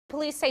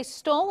Police say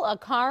stole a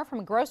car from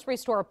a grocery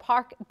store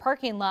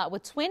parking lot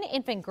with twin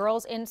infant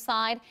girls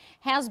inside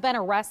has been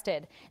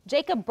arrested.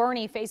 Jacob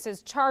Burney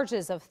faces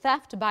charges of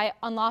theft by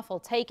unlawful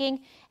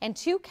taking and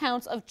 2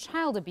 counts of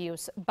child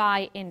abuse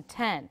by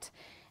intent.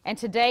 And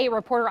today,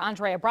 reporter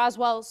Andrea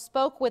Braswell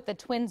spoke with the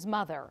twins'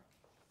 mother.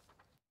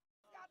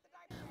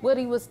 What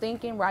he was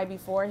thinking right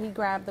before he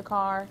grabbed the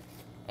car,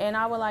 and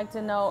I would like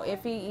to know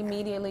if he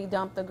immediately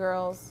dumped the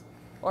girls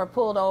or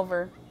pulled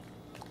over.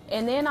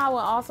 And then I would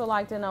also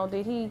like to know,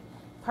 did he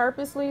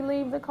purposely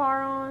leave the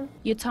car on?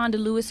 Yatanda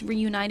Lewis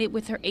reunited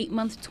with her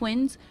 8-month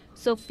twins,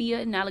 Sophia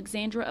and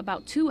Alexandra,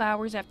 about 2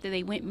 hours after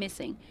they went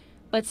missing,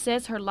 but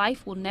says her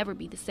life will never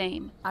be the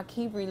same. I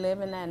keep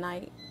reliving that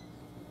night,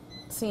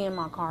 seeing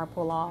my car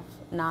pull off,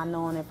 not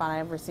knowing if I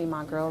ever see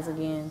my girls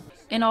again.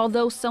 And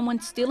although someone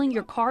stealing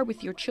your car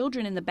with your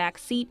children in the back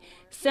seat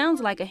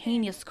sounds like a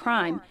heinous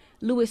crime,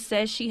 Lewis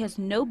says she has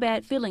no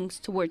bad feelings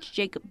towards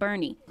Jacob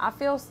Burney. I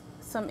feel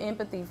some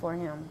empathy for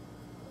him.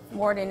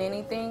 More than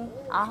anything,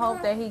 I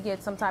hope that he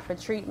gets some type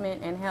of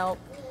treatment and help.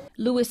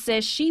 Lewis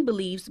says she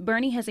believes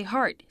Burney has a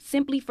heart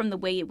simply from the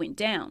way it went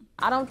down.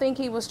 I don't think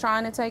he was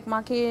trying to take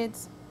my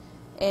kids,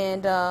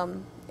 and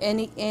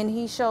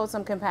he showed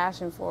some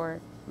compassion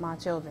for my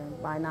children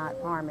by not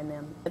harming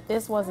them. But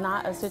this was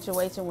not a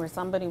situation where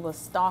somebody was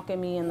stalking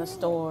me in the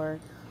store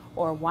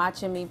or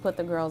watching me put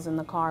the girls in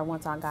the car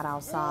once I got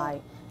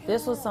outside.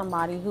 This was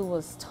somebody who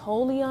was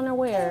totally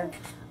unaware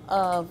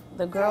of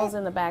the girls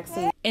in the back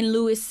seat. And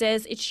Lewis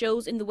says it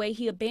shows in the way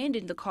he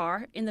abandoned the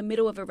car in the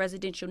middle of a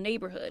residential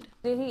neighborhood.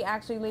 Did he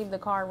actually leave the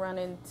car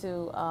running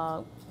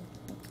to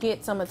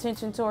get some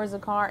attention towards the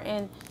car,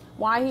 and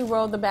why he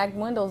rolled the back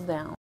windows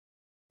down?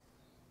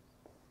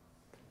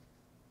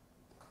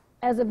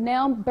 As of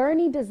now,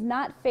 Burney does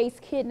not face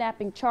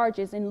kidnapping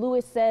charges, and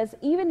Lewis says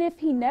even if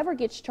he never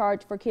gets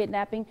charged for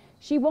kidnapping,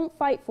 she won't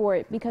fight for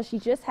it because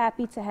she's just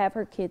happy to have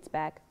her kids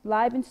back.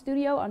 Live in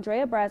studio,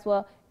 Andrea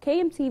Braswell,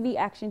 KMTV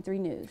Action 3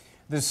 News.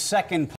 The second